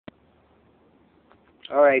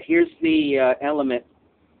All right, here's the element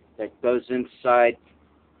that goes inside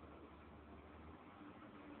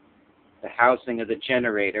the housing of the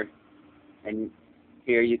generator. And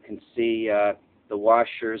here you can see the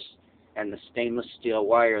washers and the stainless steel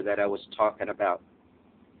wire that I was talking about.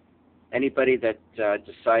 Anybody that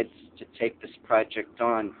decides to take this project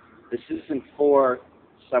on, this isn't for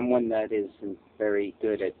someone that isn't very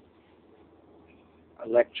good at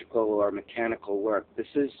electrical or mechanical work. This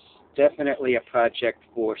is definitely a project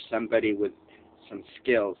for somebody with some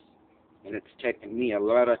skills, and it's taken me a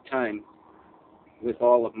lot of time with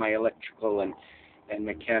all of my electrical and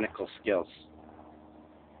mechanical skills.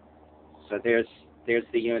 So there's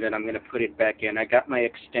the unit. I'm going to put it back in. I got my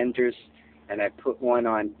extenders, and I put one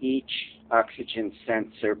on each oxygen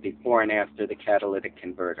sensor before and after the catalytic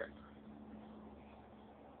converter.